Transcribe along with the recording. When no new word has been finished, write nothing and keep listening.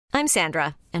I'm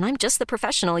Sandra, and I'm just the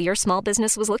professional your small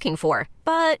business was looking for.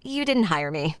 But you didn't hire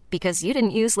me because you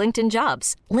didn't use LinkedIn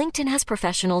Jobs. LinkedIn has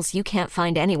professionals you can't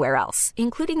find anywhere else,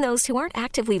 including those who aren't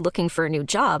actively looking for a new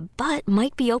job, but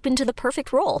might be open to the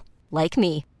perfect role, like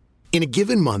me. In a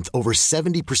given month, over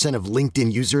 70% of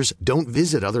LinkedIn users don't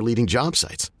visit other leading job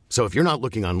sites. So if you're not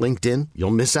looking on LinkedIn,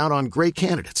 you'll miss out on great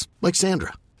candidates like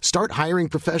Sandra. Start hiring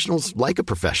professionals like a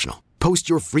professional. Post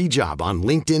your free job on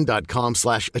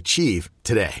linkedin.com/achieve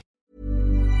today.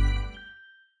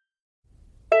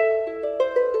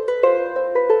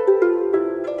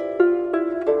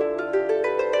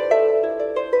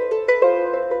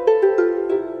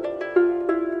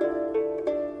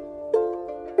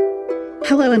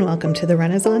 Hello and welcome to the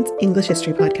Renaissance English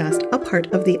History Podcast, a part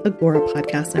of the Agora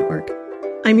Podcast Network.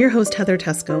 I'm your host, Heather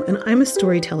Tesco, and I'm a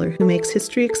storyteller who makes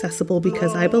history accessible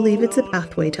because I believe it's a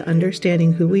pathway to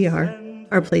understanding who we are,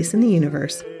 our place in the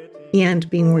universe, and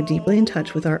being more deeply in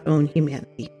touch with our own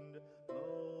humanity.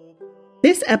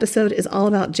 This episode is all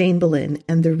about Jane Boleyn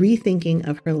and the rethinking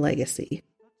of her legacy.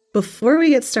 Before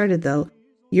we get started, though,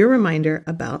 your reminder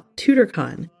about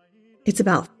TutorCon. It's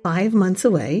about 5 months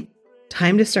away.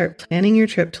 Time to start planning your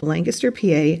trip to Lancaster,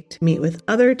 PA to meet with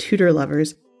other Tudor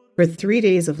lovers for 3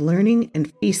 days of learning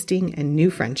and feasting and new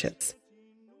friendships.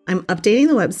 I'm updating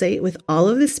the website with all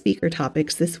of the speaker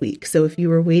topics this week, so if you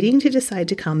were waiting to decide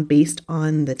to come based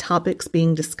on the topics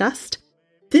being discussed,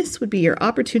 this would be your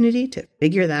opportunity to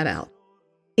figure that out.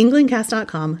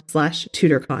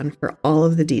 englandcast.com/TutorCon for all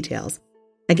of the details.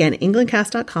 Again,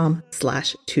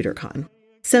 englandcast.com/TutorCon.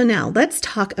 So now let's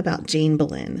talk about Jane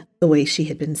Boleyn, the way she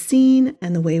had been seen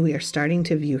and the way we are starting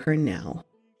to view her now.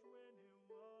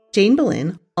 Jane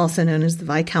Boleyn, also known as the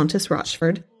Viscountess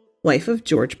Rochford, wife of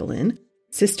George Boleyn,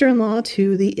 sister-in-law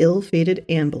to the ill-fated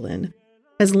Anne Boleyn,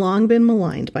 has long been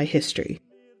maligned by history.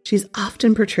 She's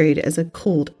often portrayed as a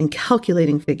cold and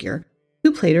calculating figure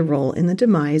who played a role in the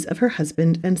demise of her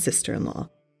husband and sister-in-law,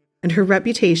 and her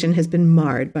reputation has been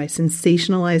marred by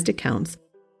sensationalized accounts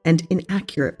and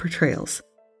inaccurate portrayals.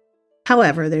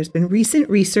 However, there's been recent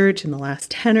research in the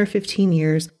last 10 or 15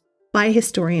 years by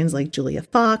historians like Julia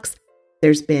Fox.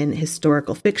 There's been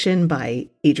historical fiction by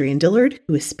Adrian Dillard,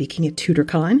 who is speaking at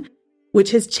TutorCon, which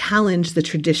has challenged the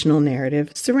traditional narrative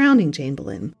surrounding Jane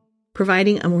Boleyn,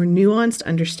 providing a more nuanced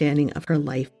understanding of her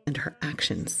life and her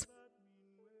actions.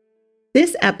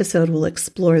 This episode will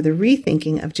explore the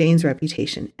rethinking of Jane's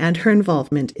reputation and her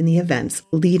involvement in the events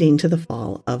leading to the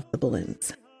fall of the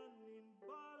Boleyns.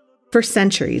 For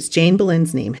centuries, Jane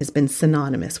Boleyn's name has been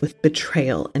synonymous with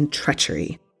betrayal and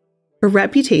treachery. Her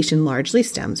reputation largely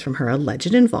stems from her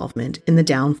alleged involvement in the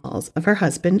downfalls of her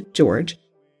husband, George,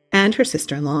 and her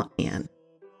sister-in-law, Anne.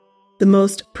 The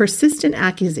most persistent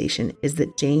accusation is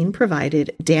that Jane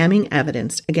provided damning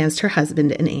evidence against her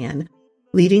husband and Anne,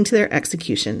 leading to their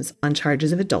executions on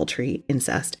charges of adultery,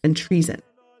 incest, and treason.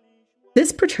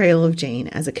 This portrayal of Jane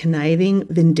as a conniving,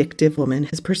 vindictive woman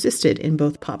has persisted in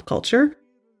both pop culture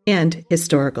and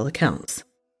historical accounts.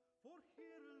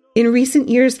 In recent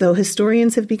years, though,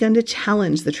 historians have begun to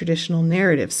challenge the traditional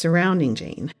narrative surrounding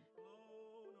Jane.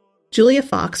 Julia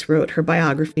Fox wrote her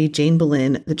biography, Jane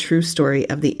Boleyn, The True Story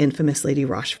of the Infamous Lady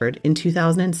Rochford, in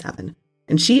 2007,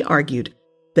 and she argued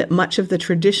that much of the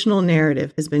traditional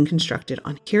narrative has been constructed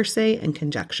on hearsay and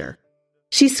conjecture.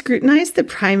 She scrutinized the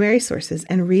primary sources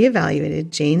and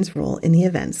reevaluated Jane's role in the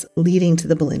events leading to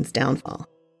the Boleyns' downfall.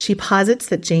 She posits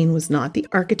that Jane was not the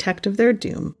architect of their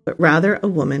doom, but rather a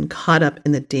woman caught up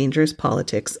in the dangerous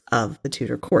politics of the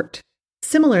Tudor court.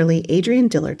 Similarly, Adrian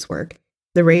Dillard's work,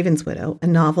 The Raven's Widow, a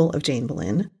novel of Jane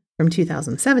Boleyn, from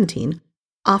 2017,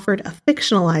 offered a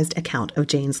fictionalized account of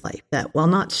Jane's life that, while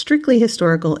not strictly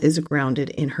historical, is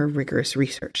grounded in her rigorous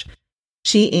research.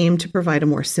 She aimed to provide a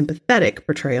more sympathetic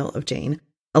portrayal of Jane,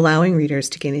 allowing readers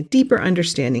to gain a deeper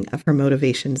understanding of her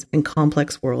motivations and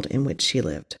complex world in which she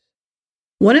lived.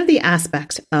 One of the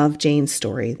aspects of Jane's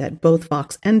story that both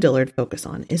Fox and Dillard focus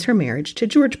on is her marriage to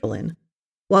George Boleyn.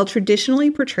 While traditionally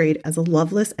portrayed as a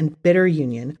loveless and bitter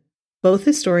union, both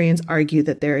historians argue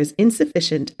that there is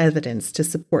insufficient evidence to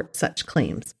support such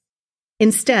claims.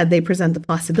 Instead, they present the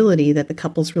possibility that the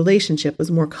couple's relationship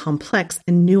was more complex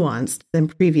and nuanced than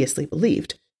previously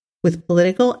believed, with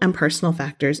political and personal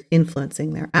factors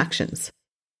influencing their actions.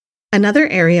 Another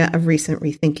area of recent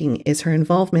rethinking is her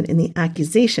involvement in the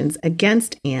accusations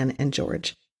against Anne and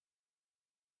George.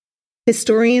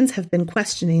 Historians have been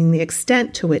questioning the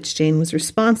extent to which Jane was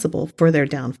responsible for their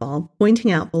downfall,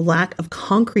 pointing out the lack of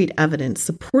concrete evidence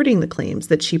supporting the claims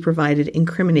that she provided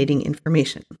incriminating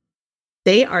information.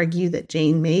 They argue that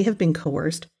Jane may have been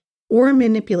coerced or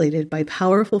manipulated by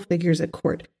powerful figures at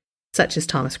court, such as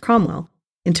Thomas Cromwell,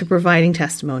 into providing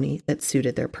testimony that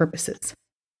suited their purposes.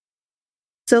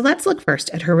 So let's look first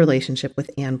at her relationship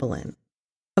with Anne Boleyn.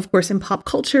 Of course, in pop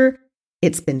culture,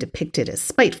 it's been depicted as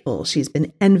spiteful. She's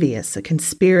been envious, a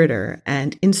conspirator,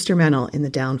 and instrumental in the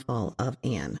downfall of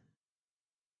Anne.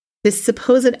 This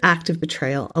supposed act of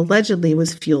betrayal allegedly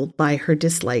was fueled by her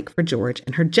dislike for George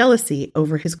and her jealousy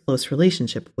over his close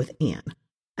relationship with Anne,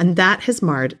 and that has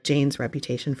marred Jane's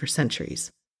reputation for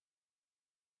centuries.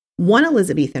 One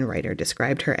Elizabethan writer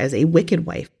described her as a wicked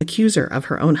wife, accuser of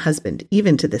her own husband,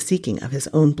 even to the seeking of his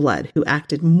own blood, who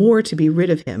acted more to be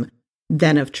rid of him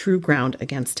than of true ground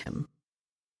against him.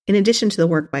 In addition to the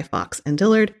work by Fox and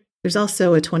Dillard, there's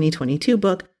also a 2022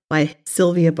 book by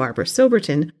Sylvia Barbara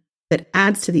Soberton that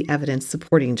adds to the evidence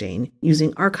supporting Jane,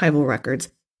 using archival records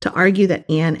to argue that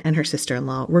Anne and her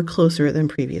sister-in-law were closer than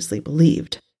previously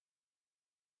believed.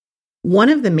 One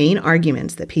of the main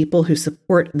arguments that people who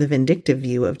support the vindictive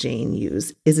view of Jane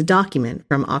use is a document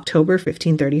from October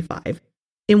 1535,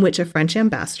 in which a French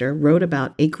ambassador wrote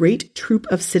about a great troop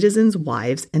of citizens'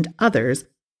 wives and others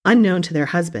unknown to their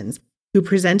husbands who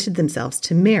presented themselves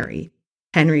to Mary,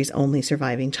 Henry's only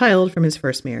surviving child from his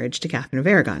first marriage to Catherine of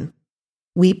Aragon,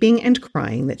 weeping and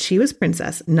crying that she was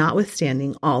princess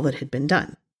notwithstanding all that had been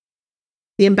done.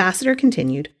 The ambassador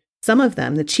continued, some of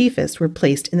them, the chiefest, were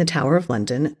placed in the Tower of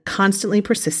London, constantly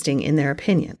persisting in their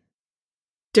opinion.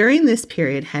 During this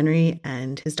period, Henry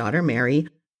and his daughter Mary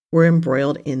were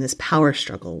embroiled in this power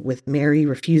struggle, with Mary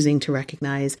refusing to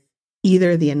recognize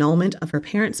either the annulment of her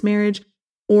parents' marriage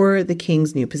or the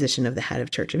king's new position of the head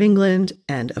of Church of England,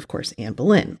 and of course Anne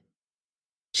Boleyn.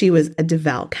 She was a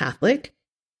devout Catholic,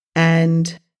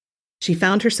 and she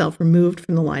found herself removed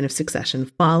from the line of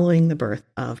succession following the birth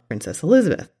of Princess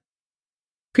Elizabeth.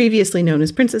 Previously known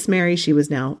as Princess Mary, she was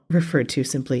now referred to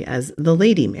simply as the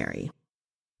Lady Mary.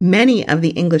 Many of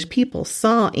the English people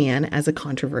saw Anne as a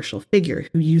controversial figure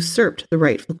who usurped the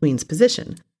rightful queen's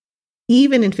position.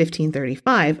 Even in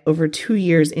 1535, over 2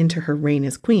 years into her reign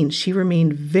as queen, she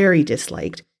remained very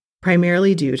disliked,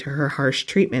 primarily due to her harsh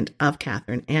treatment of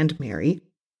Catherine and Mary,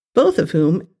 both of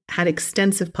whom had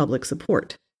extensive public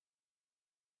support.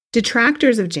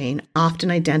 Detractors of Jane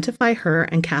often identify her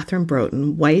and Catherine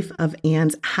Broughton, wife of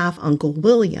Anne's half-uncle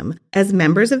William, as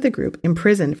members of the group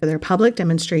imprisoned for their public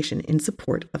demonstration in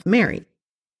support of Mary.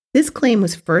 This claim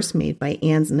was first made by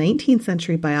Anne's 19th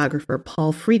century biographer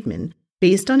Paul Friedman,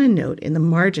 based on a note in the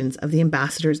margins of the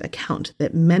ambassador's account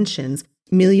that mentions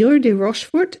Milieu de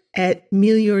Rochefort et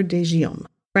Milieu de Guillaume,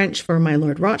 French for my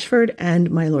Lord Rochford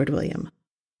and my Lord William.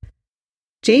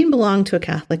 Jane belonged to a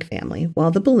Catholic family,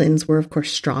 while the Boleyns were, of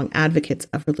course, strong advocates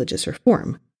of religious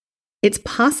reform. It's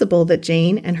possible that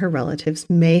Jane and her relatives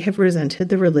may have resented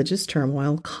the religious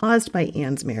turmoil caused by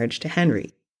Anne's marriage to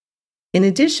Henry. In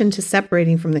addition to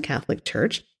separating from the Catholic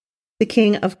Church, the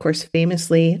king, of course,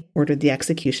 famously ordered the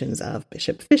executions of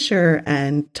Bishop Fisher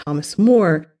and Thomas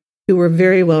More, who were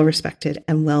very well respected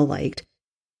and well liked.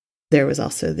 There was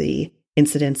also the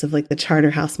incidents of the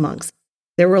Charterhouse monks.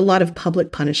 There were a lot of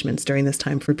public punishments during this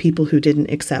time for people who didn't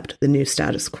accept the new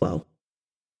status quo.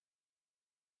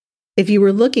 If you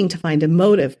were looking to find a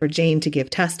motive for Jane to give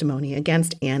testimony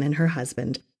against Anne and her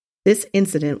husband, this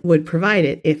incident would provide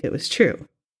it if it was true,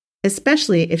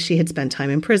 especially if she had spent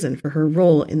time in prison for her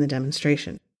role in the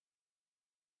demonstration.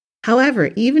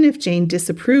 However, even if Jane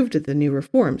disapproved of the new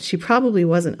reforms, she probably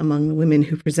wasn't among the women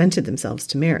who presented themselves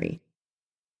to Mary.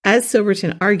 As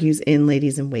Soberton argues in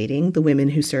Ladies in Waiting, the women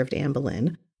who served Anne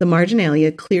Boleyn, the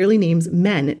marginalia clearly names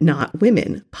men, not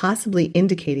women, possibly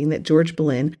indicating that George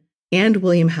Boleyn and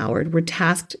William Howard were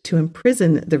tasked to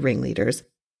imprison the ringleaders,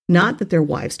 not that their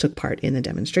wives took part in the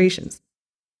demonstrations.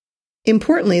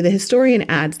 Importantly, the historian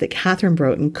adds that Catherine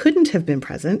Broughton couldn't have been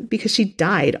present because she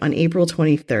died on April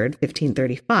 23,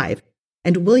 1535,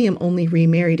 and William only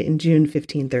remarried in June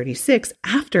 1536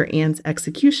 after Anne's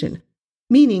execution,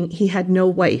 meaning he had no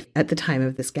wife at the time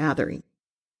of this gathering.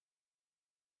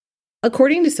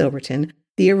 According to Soberton,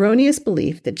 the erroneous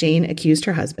belief that Jane accused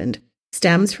her husband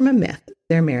stems from a myth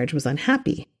their marriage was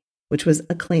unhappy, which was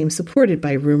a claim supported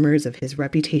by rumors of his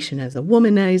reputation as a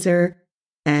womanizer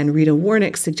and Rita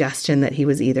Warnick's suggestion that he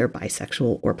was either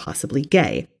bisexual or possibly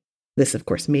gay. This, of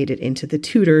course, made it into the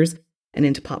Tudors and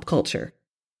into pop culture.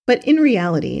 But in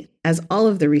reality, as all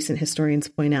of the recent historians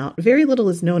point out, very little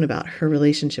is known about her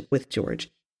relationship with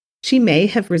George. She may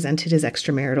have resented his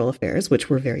extramarital affairs, which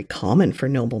were very common for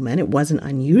noblemen. It wasn't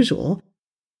unusual.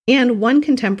 And one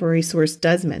contemporary source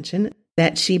does mention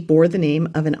that she bore the name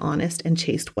of an honest and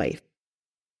chaste wife.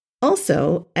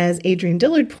 Also, as Adrian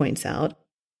Dillard points out,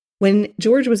 when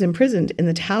George was imprisoned in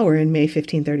the Tower in May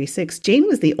 1536, Jane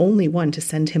was the only one to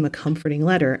send him a comforting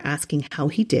letter asking how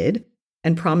he did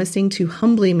and promising to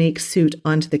humbly make suit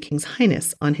unto the King's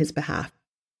Highness on his behalf.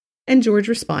 And George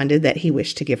responded that he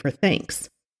wished to give her thanks.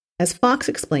 As Fox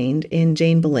explained in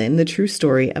Jane Boleyn, the true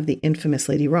story of the infamous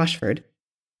Lady Rochford,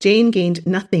 Jane gained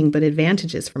nothing but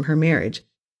advantages from her marriage,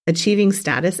 achieving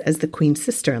status as the Queen's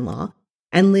sister-in-law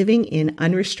and living in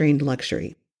unrestrained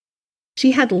luxury.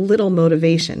 She had little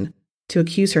motivation to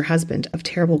accuse her husband of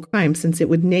terrible crimes since it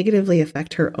would negatively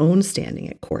affect her own standing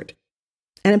at court.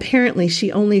 And apparently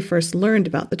she only first learned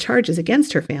about the charges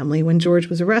against her family when George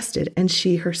was arrested and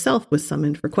she herself was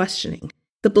summoned for questioning.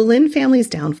 The Boleyn family's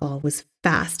downfall was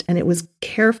fast and it was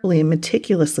carefully and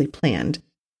meticulously planned.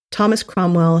 Thomas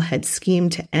Cromwell had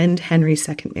schemed to end Henry's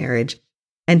second marriage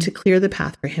and to clear the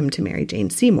path for him to marry Jane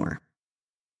Seymour.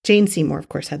 Jane Seymour, of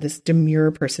course, had this demure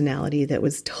personality that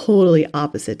was totally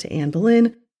opposite to Anne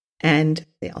Boleyn, and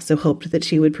they also hoped that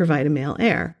she would provide a male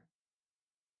heir.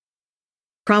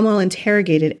 Cromwell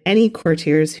interrogated any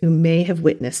courtiers who may have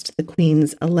witnessed the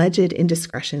Queen's alleged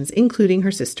indiscretions, including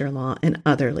her sister-in-law and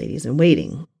other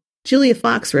ladies-in-waiting. Julia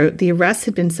Fox wrote, "The arrest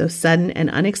had been so sudden and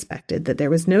unexpected that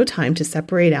there was no time to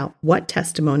separate out what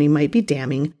testimony might be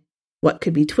damning, what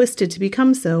could be twisted to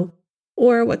become so,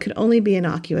 or what could only be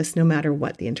innocuous no matter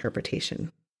what the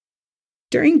interpretation."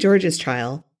 During George's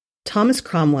trial, Thomas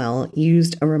Cromwell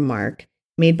used a remark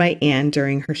made by Anne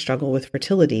during her struggle with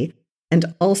fertility, and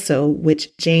also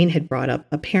which Jane had brought up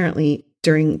apparently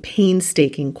during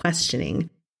painstaking questioning.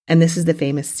 And this is the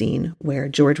famous scene where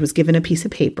George was given a piece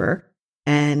of paper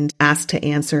and asked to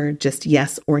answer just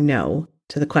yes or no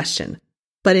to the question.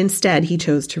 But instead, he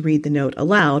chose to read the note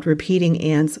aloud, repeating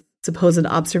Anne's supposed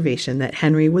observation that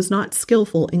Henry was not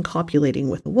skillful in copulating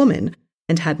with a woman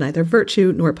and had neither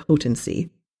virtue nor potency.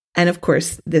 And of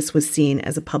course, this was seen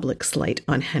as a public slight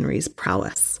on Henry's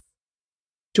prowess.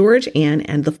 George, Anne,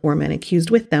 and the 4 men accused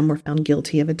with them were found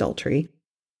guilty of adultery.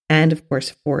 And of course,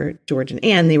 for George and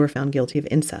Anne, they were found guilty of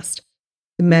incest.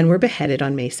 The men were beheaded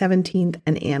on May 17th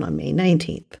and Anne on May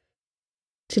 19th.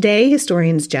 Today,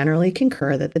 historians generally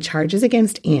concur that the charges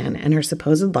against Anne and her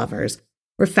supposed lovers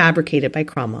were fabricated by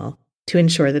Cromwell to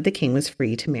ensure that the king was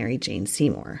free to marry Jane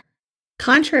Seymour.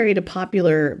 Contrary to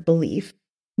popular belief,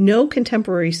 no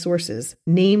contemporary sources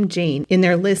name Jane in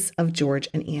their lists of George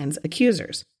and Anne's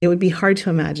accusers. It would be hard to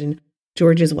imagine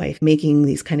George's wife making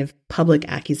these kind of public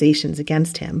accusations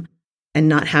against him and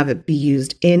not have it be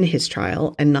used in his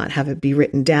trial and not have it be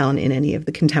written down in any of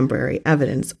the contemporary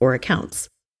evidence or accounts.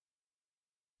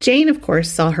 Jane, of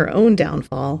course, saw her own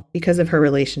downfall because of her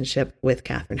relationship with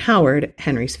Catherine Howard,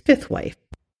 Henry's 5th wife,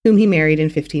 whom he married in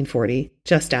 1540,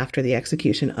 just after the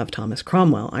execution of Thomas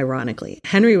Cromwell, ironically.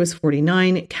 Henry was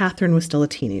 49, Catherine was still a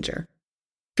teenager.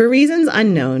 For reasons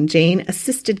unknown, Jane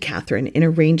assisted Catherine in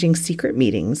arranging secret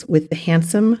meetings with the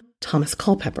handsome Thomas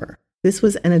Culpeper. This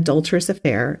was an adulterous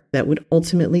affair that would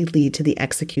ultimately lead to the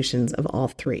executions of all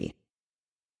 3.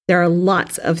 There are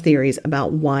lots of theories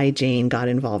about why Jane got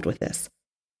involved with this.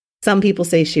 Some people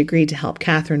say she agreed to help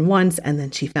Catherine once, and then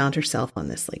she found herself on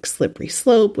this slippery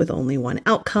slope with only one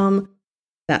outcome.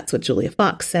 That's what Julia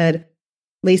Fox said.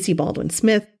 Lacey Baldwin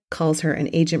Smith calls her an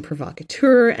agent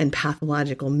provocateur and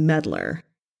pathological meddler.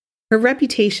 Her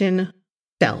reputation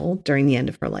fell during the end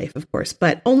of her life, of course,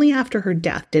 but only after her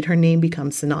death did her name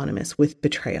become synonymous with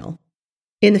betrayal.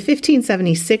 In the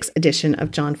 1576 edition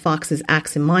of John Fox's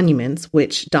Acts and Monuments,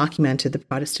 which documented the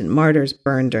Protestant martyrs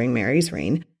burned during Mary's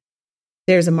reign,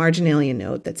 there's a marginalia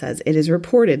note that says, "It is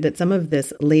reported that some of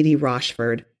this Lady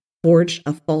Rochford forged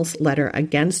a false letter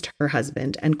against her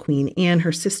husband and Queen Anne,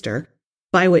 her sister,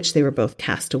 by which they were both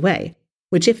cast away,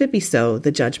 which if it be so,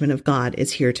 the judgment of God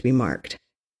is here to be marked."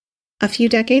 A few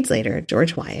decades later,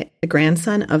 George Wyatt, the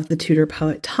grandson of the Tudor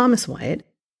poet Thomas Wyatt,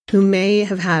 who may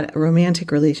have had a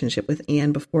romantic relationship with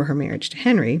Anne before her marriage to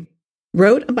Henry,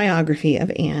 wrote a biography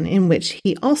of Anne in which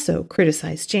he also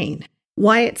criticized Jane.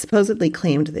 Wyatt supposedly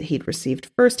claimed that he'd received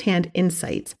first-hand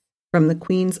insights from the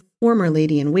Queen's former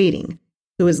lady-in-waiting,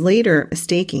 who was later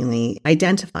mistakenly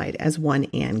identified as one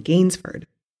Anne Gainsford.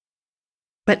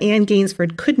 But Anne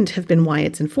Gainsford couldn't have been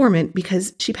Wyatt's informant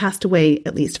because she passed away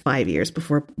at least 5 years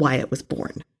before Wyatt was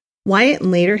born. Wyatt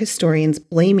and later historians'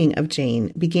 blaming of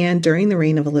Jane began during the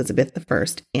reign of Elizabeth I,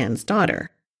 Anne's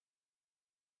daughter.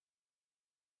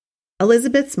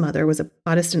 Elizabeth's mother was a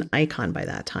Protestant icon by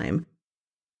that time,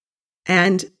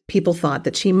 and people thought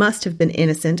that she must have been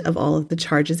innocent of all of the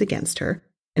charges against her,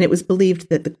 and it was believed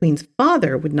that the Queen's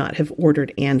father would not have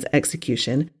ordered Anne's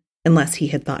execution unless he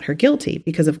had thought her guilty,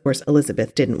 because of course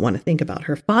Elizabeth didn't want to think about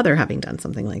her father having done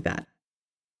something like that.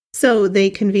 So they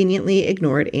conveniently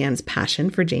ignored Anne's passion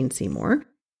for Jane Seymour,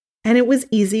 and it was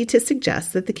easy to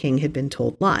suggest that the king had been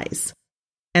told lies.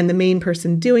 And the main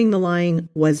person doing the lying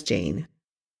was Jane.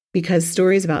 because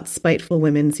stories about spiteful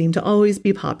women seem to always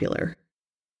be popular.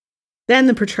 Then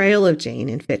the portrayal of Jane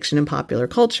in fiction and popular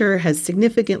culture has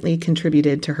significantly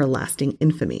contributed to her lasting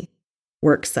infamy.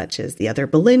 Works such as The Other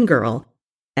Boleyn Girl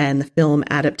and the film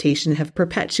adaptation have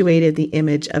perpetuated the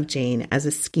image of Jane as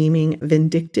a scheming,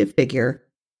 vindictive figure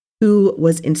who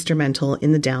was instrumental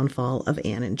in the downfall of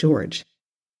Anne and George.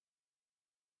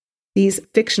 These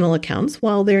fictional accounts,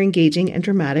 while they're engaging and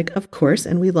dramatic, of course,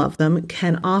 and we love them,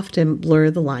 can often blur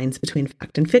the lines between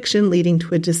fact and fiction, leading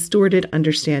to a distorted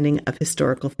understanding of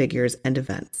historical figures and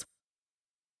events.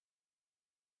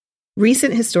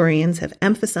 Recent historians have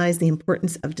emphasized the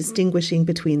importance of distinguishing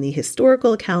between the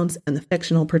historical accounts and the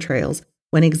fictional portrayals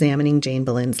when examining Jane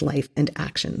Boleyn's life and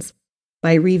actions.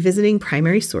 By revisiting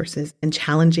primary sources and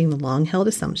challenging the long-held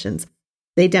assumptions,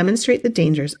 they demonstrate the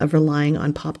dangers of relying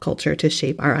on pop culture to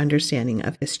shape our understanding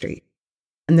of history.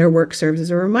 And their work serves as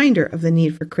a reminder of the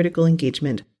need for critical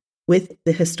engagement with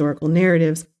the historical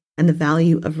narratives and the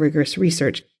value of rigorous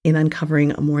research in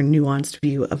uncovering a more nuanced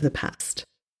view of the past.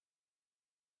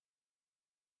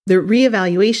 The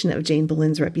reevaluation of Jane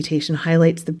Boleyn's reputation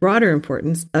highlights the broader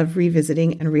importance of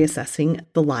revisiting and reassessing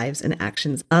the lives and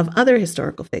actions of other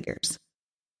historical figures.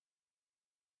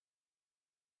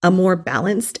 A more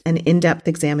balanced and in-depth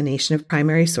examination of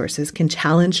primary sources can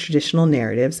challenge traditional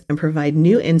narratives and provide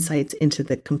new insights into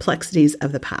the complexities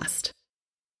of the past.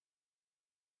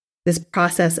 This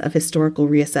process of historical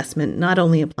reassessment not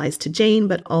only applies to Jane,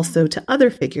 but also to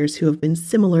other figures who have been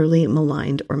similarly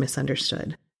maligned or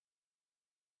misunderstood.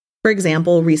 For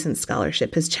example, recent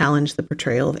scholarship has challenged the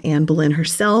portrayal of Anne Boleyn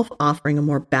herself, offering a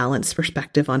more balanced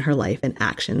perspective on her life and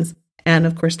actions. And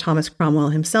of course, Thomas Cromwell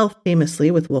himself,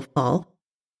 famously with Wolf Hall,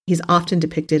 he's often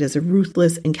depicted as a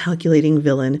ruthless and calculating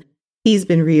villain. He's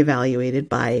been reevaluated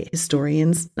by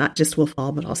historians, not just Wolf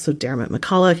Hall, but also Dermot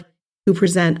McCulloch, who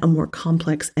present a more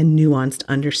complex and nuanced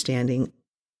understanding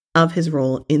of his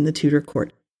role in the Tudor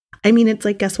court. I mean, it's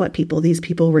like, guess what, people? These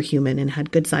people were human and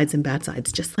had good sides and bad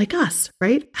sides, just like us,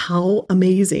 right? How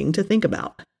amazing to think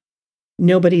about.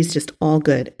 Nobody's just all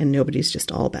good and nobody's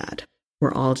just all bad.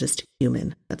 We're all just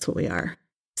human. That's what we are.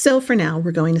 So for now,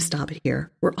 we're going to stop it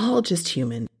here. We're all just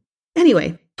human.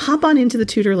 Anyway, hop on into the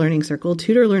Tudor Learning Circle,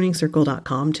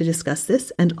 tudorlearningscircle.com, to discuss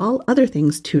this and all other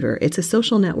things Tudor. It's a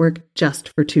social network just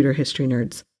for Tudor history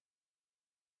nerds.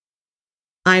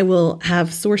 I will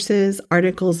have sources,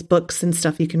 articles, books, and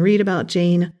stuff you can read about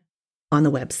Jane on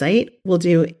the website. We'll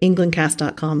do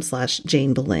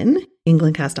englandcast.com/Jane Boleyn,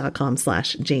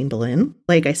 englandcast.com/Jane Boleyn.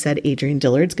 Like I said, Adrienne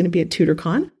Dillard's going to be at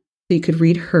TudorCon, so you could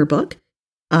read her book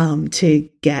to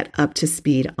get up to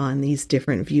speed on these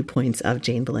different viewpoints of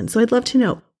Jane Boleyn. So I'd love to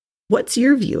know, what's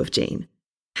your view of Jane?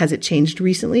 Has it changed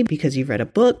recently because you've read a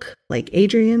book like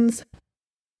Adrienne's?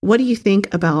 What do you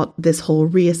think about this whole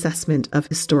reassessment of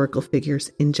historical figures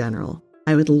in general?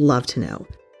 I would love to know.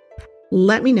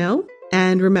 Let me know.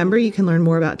 And remember, you can learn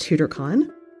more about TudorCon,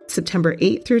 September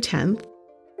 8th through 10th.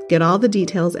 Get all the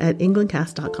details at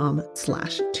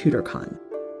englandcast.com/TudorCon.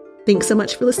 Thanks so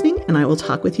much for listening, and I will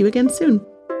talk with you again soon.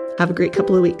 Have a great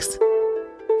couple of weeks.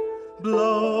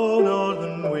 Blow,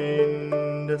 northern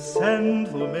wind, a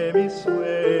sandful may be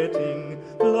sweating.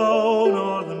 Blow,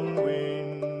 northern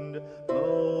wind,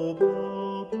 blow,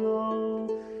 blow, blow.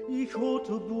 Ich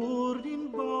hatte bord in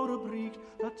Bauerbricht,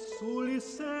 at solis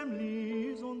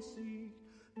semlis on sich,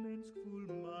 mens cool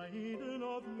maiden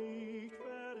of me.